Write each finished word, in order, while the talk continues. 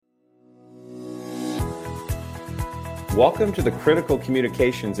Welcome to the Critical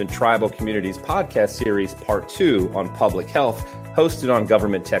Communications in Tribal Communities podcast series, part 2 on public health, hosted on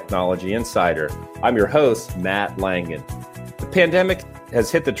Government Technology Insider. I'm your host, Matt Langen. The pandemic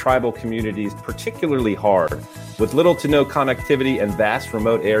has hit the tribal communities particularly hard. With little to no connectivity and vast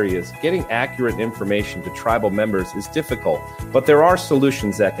remote areas, getting accurate information to tribal members is difficult, but there are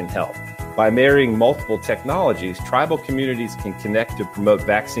solutions that can help. By marrying multiple technologies, tribal communities can connect to promote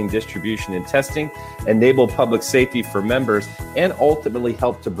vaccine distribution and testing, enable public safety for members, and ultimately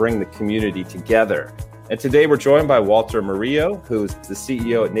help to bring the community together. And today we're joined by Walter Murillo, who is the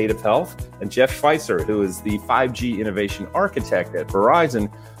CEO at Native Health, and Jeff Schweitzer, who is the 5G Innovation Architect at Verizon,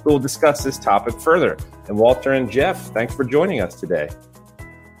 who will discuss this topic further. And Walter and Jeff, thanks for joining us today.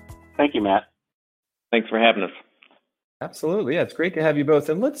 Thank you, Matt. Thanks for having us. Absolutely. Yeah, it's great to have you both.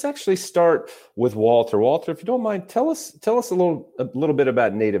 And let's actually start with Walter. Walter, if you don't mind, tell us a little bit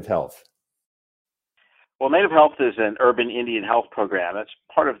about Native Health. Well, Native Health is an urban Indian health program. It's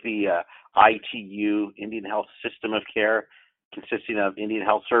part of the ITU, Indian Health System of Care, consisting of Indian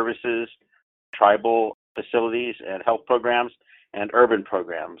Health Services, tribal facilities and health programs, and urban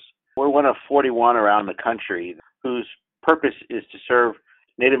programs. We're one of 41 around the country whose purpose is to serve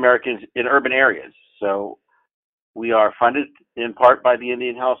Native Americans in urban areas. So we are funded in part by the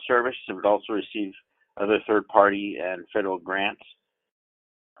Indian Health Service, and we also receive other third-party and federal grants.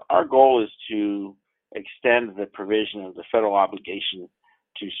 Our goal is to extend the provision of the federal obligation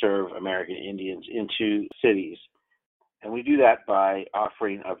to serve American Indians into cities. And we do that by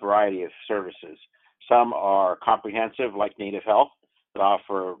offering a variety of services. Some are comprehensive, like Native Health, that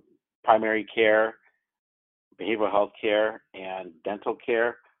offer primary care, behavioral health care, and dental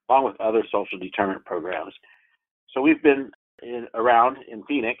care, along with other social determinant programs. So we've been around in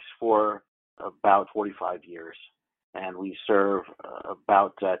Phoenix for about 45 years, and we serve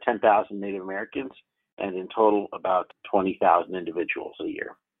about 10,000 Native Americans, and in total about 20,000 individuals a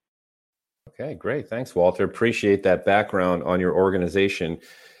year. Okay, great. Thanks, Walter. Appreciate that background on your organization.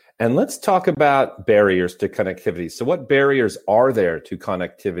 And let's talk about barriers to connectivity. So what barriers are there to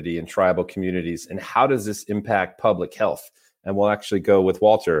connectivity in tribal communities, and how does this impact public health? And we'll actually go with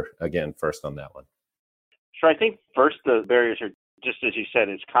Walter again first on that one. Sure. I think first the barriers are, just as you said,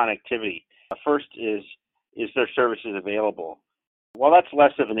 is connectivity. First is there services available? Well, that's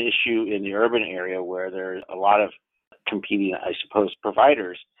less of an issue in the urban area where there's a lot of competing, I suppose,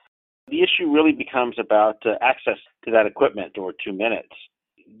 providers. The issue really becomes about access to that equipment or 2 minutes.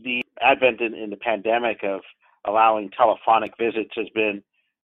 The advent in the pandemic of allowing telephonic visits has been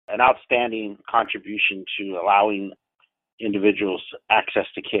an outstanding contribution to allowing individuals access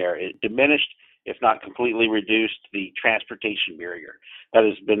to care. It diminished, if not completely reduced, the transportation barrier. That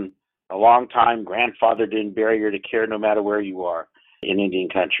has been a long time grandfathered in barrier to care no matter where you are in Indian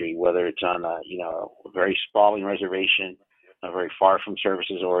country, whether it's on a very sprawling reservation, very far from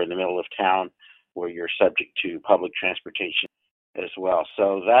services, or in the middle of town where you're subject to public transportation as well.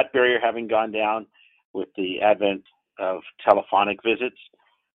 So that barrier having gone down with the advent of telephonic visits,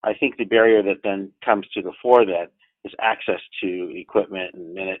 I think the barrier that then comes to the fore that is access to equipment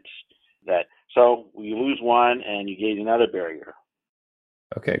and minutes. So you lose one and you gain another barrier.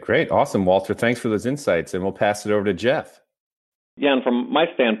 Okay, great. Awesome, Walter. Thanks for those insights. And we'll pass it over to Jeff. Yeah, and from my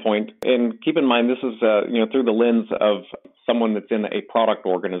standpoint, and keep in mind, this is through the lens of someone that's in a product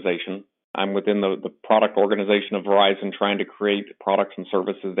organization. I'm within the product organization of Verizon, trying to create products and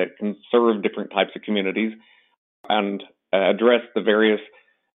services that can serve different types of communities and address the various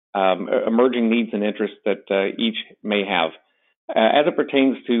emerging needs and interests that each may have. As it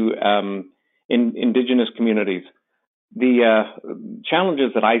pertains to indigenous communities, the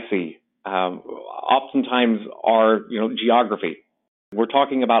challenges that I see oftentimes are, geography. We're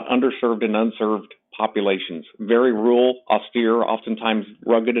talking about underserved and unserved populations, very rural, austere, oftentimes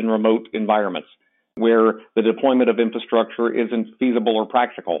rugged and remote environments where the deployment of infrastructure isn't feasible or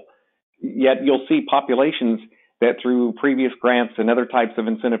practical. Yet you'll see populations that through previous grants and other types of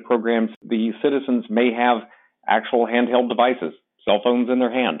incentive programs, the citizens may have actual handheld devices, cell phones in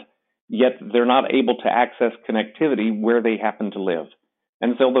their hand, yet they're not able to access connectivity where they happen to live.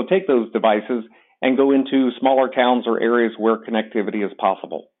 And so they'll take those devices and go into smaller towns or areas where connectivity is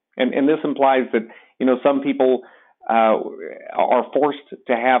possible. And this implies that, some people are forced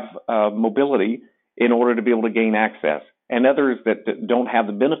to have mobility in order to be able to gain access. And others that don't have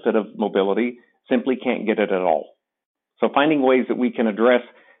the benefit of mobility simply can't get it at all. So finding ways that we can address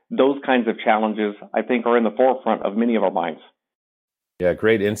those kinds of challenges, I think, are in the forefront of many of our minds. Yeah,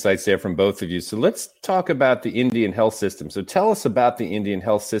 great insights there from both of you. So let's talk about the Indian health system. So tell us about the Indian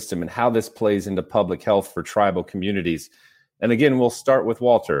health system and how this plays into public health for tribal communities. And again, we'll start with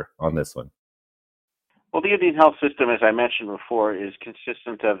Walter on this one. Well, the Indian Health System, as I mentioned before, is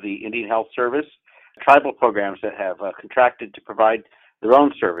consistent of the Indian Health Service, tribal programs that have contracted to provide their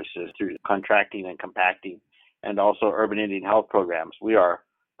own services through contracting and compacting, and also urban Indian health programs. We are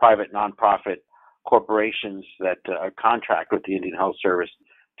private nonprofit corporations that contract with the Indian Health Service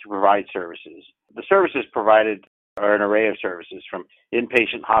to provide services. The services provided are an array of services from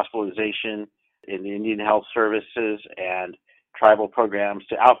inpatient hospitalization in the Indian Health Services and tribal programs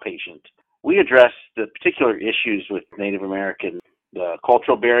to outpatient. We address the particular issues with Native American, the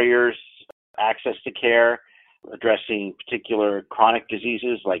cultural barriers, access to care, addressing particular chronic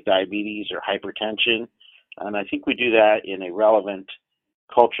diseases like diabetes or hypertension. And I think we do that in a relevant,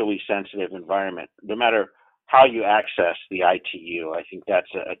 culturally sensitive environment. No matter how you access the ITU, I think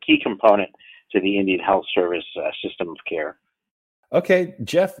that's a key component to the Indian Health Service system of care. Okay,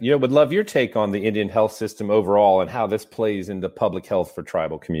 Jeff, would love your take on the Indian health system overall and how this plays into public health for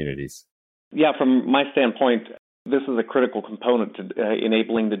tribal communities. Yeah, from my standpoint, this is a critical component to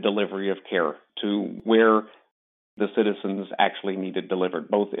enabling the delivery of care to where the citizens actually need it delivered,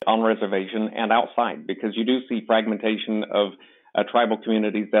 both on reservation and outside, because you do see fragmentation of tribal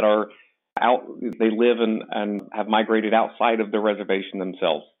communities that are out, they live and have migrated outside of the reservation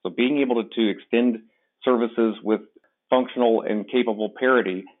themselves. So being able to extend services with functional and capable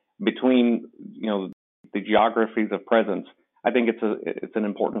parity between, the geographies of presence, I think it's an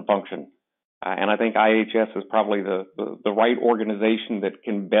important function. And I think IHS is probably the right organization that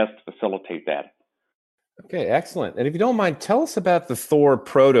can best facilitate that. Okay, excellent. And if you don't mind, tell us about the Thor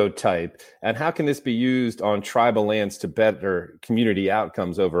prototype and how can this be used on tribal lands to better community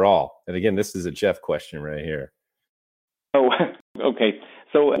outcomes overall? And again, this is a Jeff question right here. Oh, okay.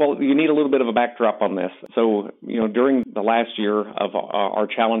 So, you need a little bit of a backdrop on this. So, during the last year of our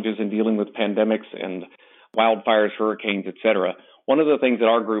challenges in dealing with pandemics and wildfires, hurricanes, et cetera, one of the things that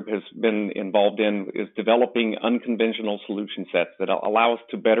our group has been involved in is developing unconventional solution sets that allow us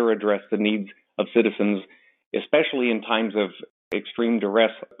to better address the needs of citizens, especially in times of extreme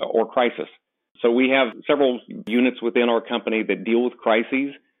duress or crisis. So we have several units within our company that deal with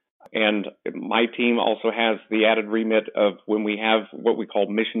crises, and my team also has the added remit of when we have what we call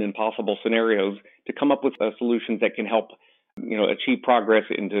mission impossible scenarios to come up with solutions that can help, achieve progress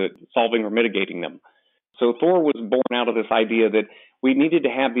into solving or mitigating them. So Thor was born out of this idea that we needed to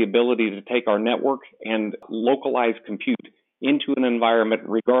have the ability to take our network and localize compute into an environment,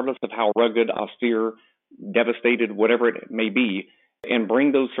 regardless of how rugged, austere, devastated, whatever it may be, and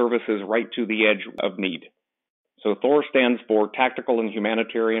bring those services right to the edge of need. So Thor stands for Tactical and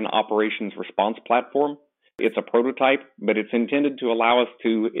Humanitarian Operations Response Platform. It's a prototype, but it's intended to allow us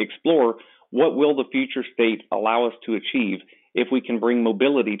to explore what will the future state allow us to achieve if we can bring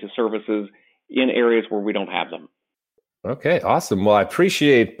mobility to services in areas where we don't have them. Okay, awesome. Well, I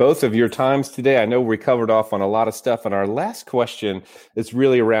appreciate both of your times today. I know we covered off on a lot of stuff, and our last question is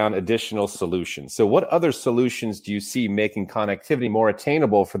really around additional solutions. So what other solutions do you see making connectivity more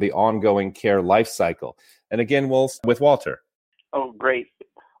attainable for the ongoing care life cycle? And again, with Walter. Oh, great.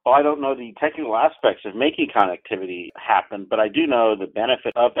 Well, I don't know the technical aspects of making connectivity happen, but I do know the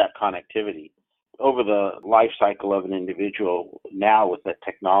benefit of that connectivity. Over the life cycle of an individual, now with that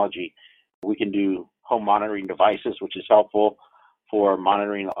technology, we can do home monitoring devices, which is helpful for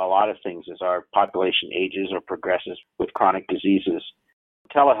monitoring a lot of things as our population ages or progresses with chronic diseases.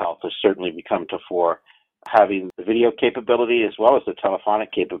 Telehealth has certainly become to fore, having the video capability as well as the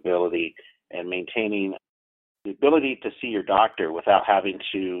telephonic capability and maintaining the ability to see your doctor without having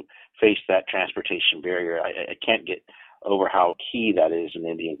to face that transportation barrier. I can't get over how key that is in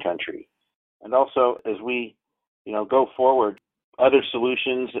Indian country. And also, as we go forward, other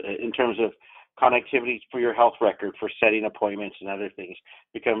solutions in terms of connectivity for your health record, for setting appointments and other things,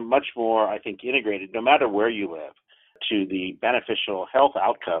 become much more, I think, integrated, no matter where you live, to the beneficial health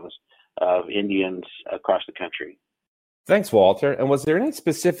outcomes of Indians across the country. Thanks, Walter. And was there any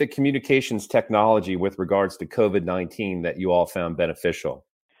specific communications technology with regards to COVID-19 that you all found beneficial?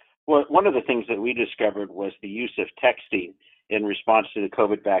 Well, one of the things that we discovered was the use of texting in response to the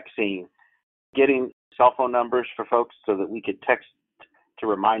COVID vaccine, getting cell phone numbers for folks so that we could text to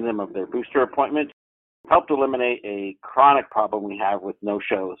remind them of their booster appointment, helped eliminate a chronic problem we have with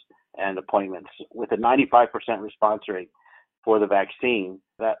no-shows and appointments. With a 95% response rate for the vaccine,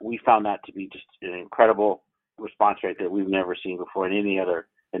 that we found that to be just an incredible response rate that we've never seen before in any other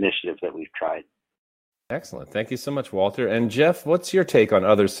initiative that we've tried. Excellent. Thank you so much, Walter. And Jeff, what's your take on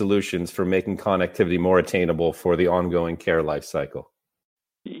other solutions for making connectivity more attainable for the ongoing care life cycle?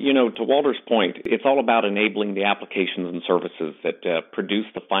 To Walter's point, it's all about enabling the applications and services that produce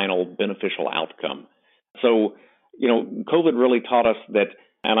the final beneficial outcome. So, COVID really taught us that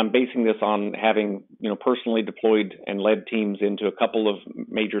And I'm basing this on having, personally deployed and led teams into a couple of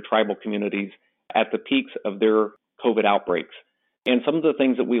major tribal communities at the peaks of their COVID outbreaks. And some of the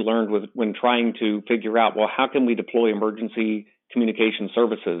things that we learned when trying to figure out, well, how can we deploy emergency communication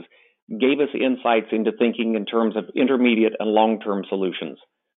services, gave us insights into thinking in terms of intermediate and long-term solutions.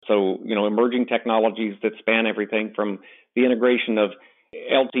 So, emerging technologies that span everything from the integration of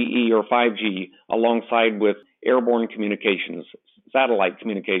LTE or 5G alongside with airborne communications, satellite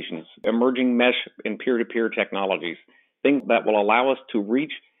communications, emerging mesh and peer-to-peer technologies, things that will allow us to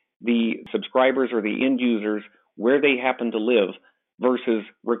reach the subscribers or the end users where they happen to live versus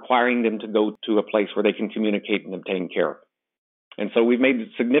requiring them to go to a place where they can communicate and obtain care. And so we've made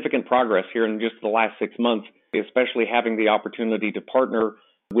significant progress here in just the last 6 months, especially having the opportunity to partner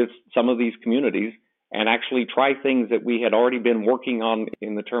with some of these communities and actually try things that we had already been working on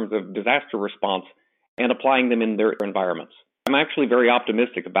in the terms of disaster response and applying them in their environments. I'm actually very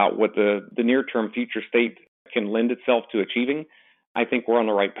optimistic about what the near-term future state can lend itself to achieving. I think we're on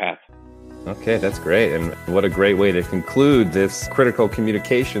the right path. Okay, that's great. And what a great way to conclude this Critical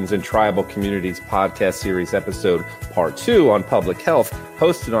Communications in Tribal Communities podcast series episode part 2 on public health,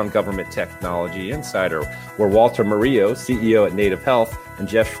 hosted on Government Technology Insider, where Walter Murillo, CEO at Native Health, and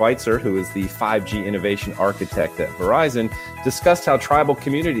Jeff Schweitzer, who is the 5G innovation architect at Verizon, discussed how tribal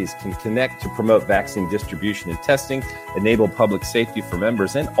communities can connect to promote vaccine distribution and testing, enable public safety for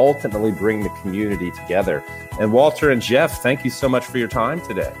members, and ultimately bring the community together. And Walter and Jeff, thank you so much for your time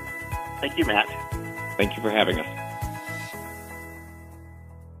today. Thank you, Matt. Thank you for having us.